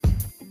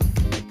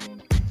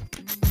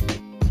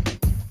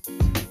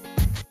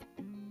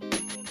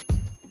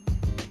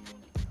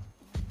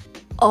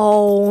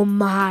Oh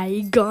my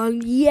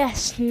god,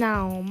 yes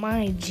now,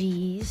 my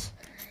G's.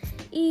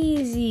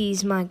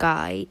 Easies, my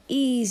guy,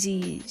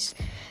 easies.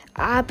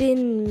 I've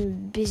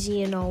been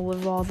busy,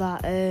 with all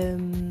that,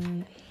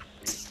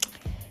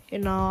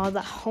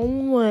 that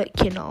homework,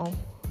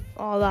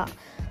 all that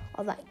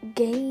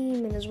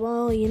gaming as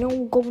well,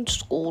 going to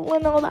school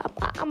and all that,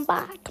 but I'm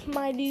back,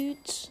 my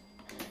dudes.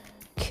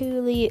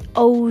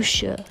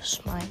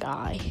 Coollyocious, my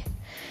guy.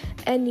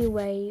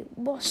 Anyway,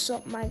 what's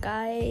up, my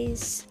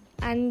guys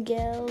and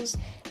girls?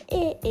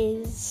 It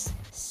is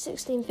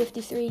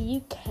 16:53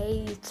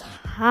 UK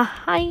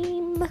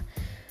time,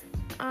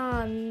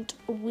 and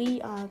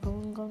we are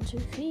going on to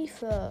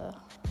FIFA.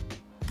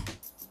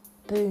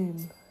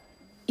 Boom.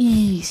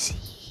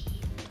 Easy.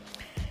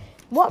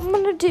 What I'm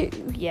gonna do,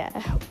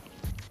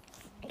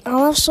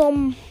 I'll have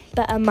some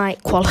better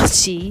mic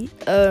quality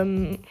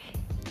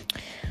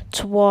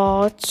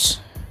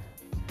towards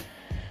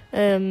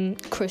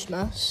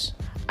Christmas,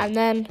 and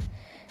then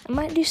I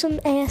might do some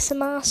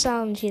ASMR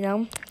sounds, You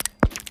know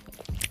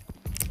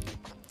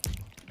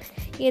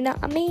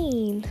what I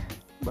mean,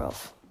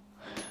 bruv?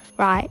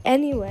 Right,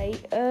 anyway,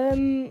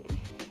 I'm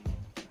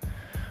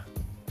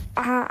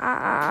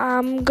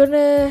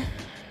gonna,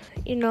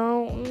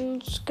 I'm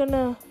just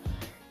gonna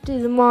do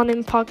the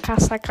morning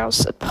podcast like I was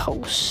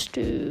supposed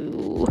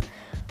to,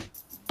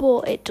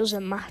 but it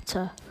doesn't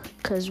matter,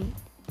 because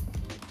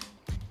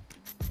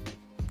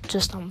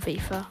just on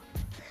FIFA.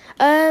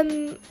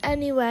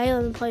 Anyway,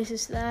 11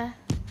 places there.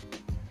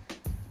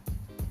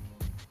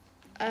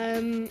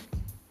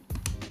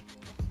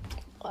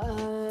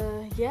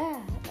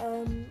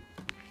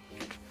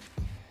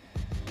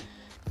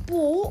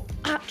 But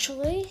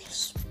actually,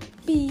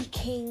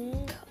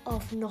 speaking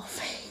of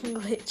nothing,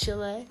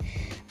 literally,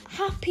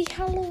 happy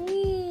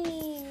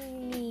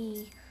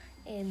Halloween!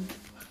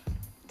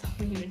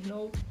 Don't even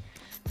know.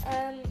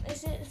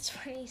 Is it the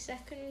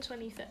 22nd,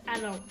 23rd? I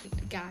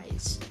don't,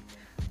 guys.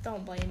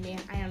 Don't blame me.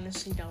 I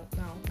honestly don't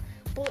know.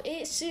 But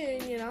it's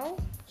soon,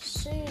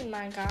 Soon,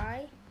 my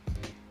guy.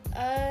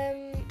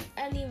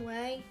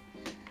 Anyway,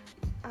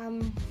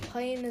 I'm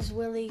playing as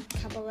Willie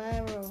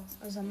Caballero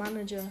as a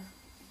manager.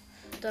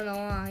 Don't know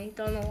why.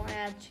 I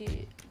had to,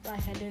 I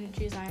didn't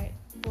choose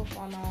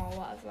Buffon or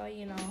whatever,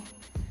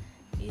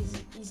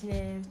 He's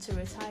near to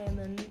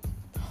retirement.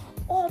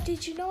 Oh,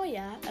 did you know,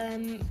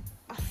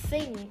 I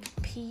think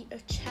Peter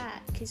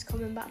Cech is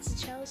coming back to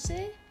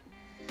Chelsea.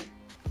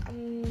 I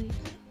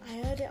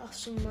heard it off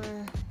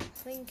somewhere. I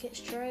think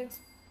it's true.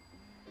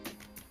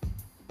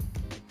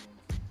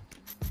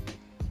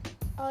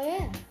 Oh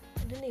yeah,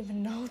 I didn't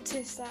even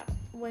notice that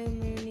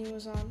Wayne Rooney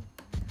was on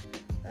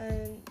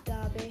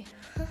Derby.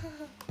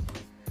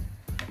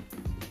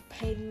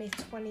 Paid me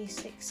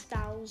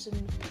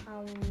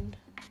 £26,000.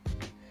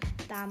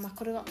 Damn, I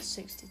could have got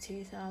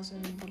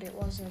 62,000, but it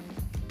wasn't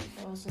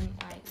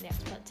like the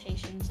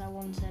expectations I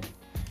wanted.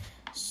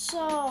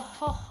 So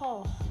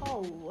ho.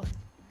 Oh,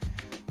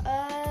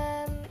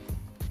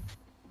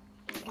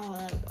 there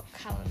we go,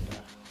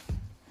 calendar.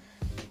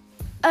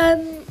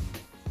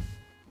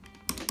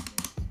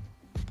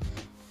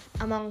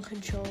 I'm on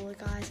controller,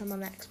 guys. I'm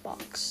on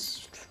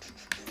Xbox.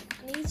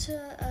 I need to,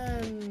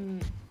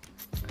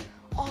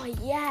 oh,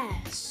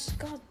 yes.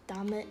 God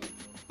damn it.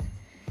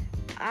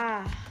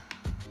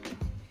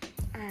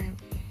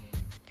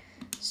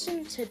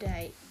 Soon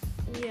today.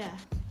 Yeah,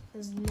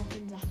 there's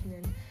nothing's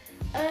happening.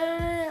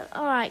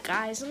 Alright,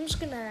 guys. I'm just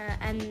gonna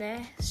end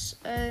this.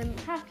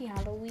 Happy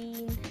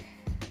Halloween.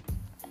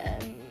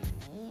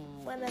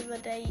 Whenever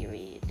day you're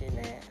reading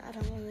it, I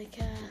don't really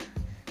care.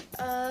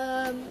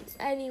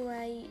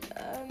 Anyway,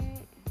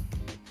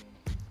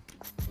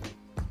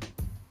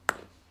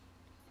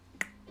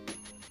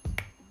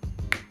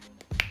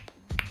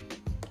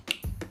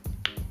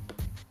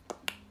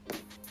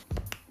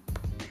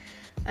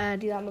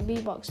 do that on the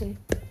beatboxing.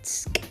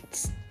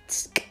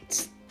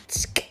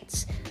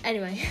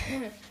 Anyway,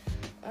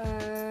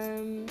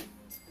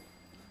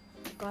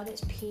 God,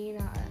 it's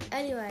peanut.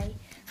 Anyway,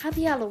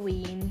 happy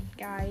Halloween,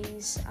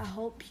 guys. I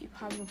hope you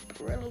have a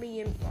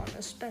brilliant one,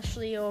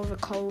 especially over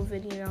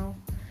COVID,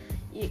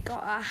 You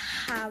gotta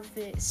have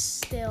it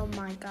still,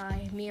 my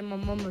guy. Me and my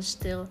mum are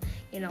still,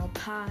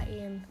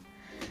 partying.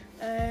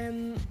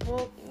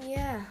 But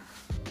yeah.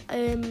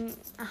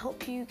 I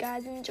hope you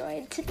guys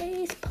enjoyed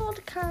today's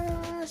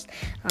podcast.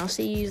 I'll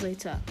see you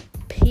later.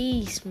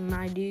 Peace,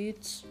 my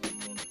dudes.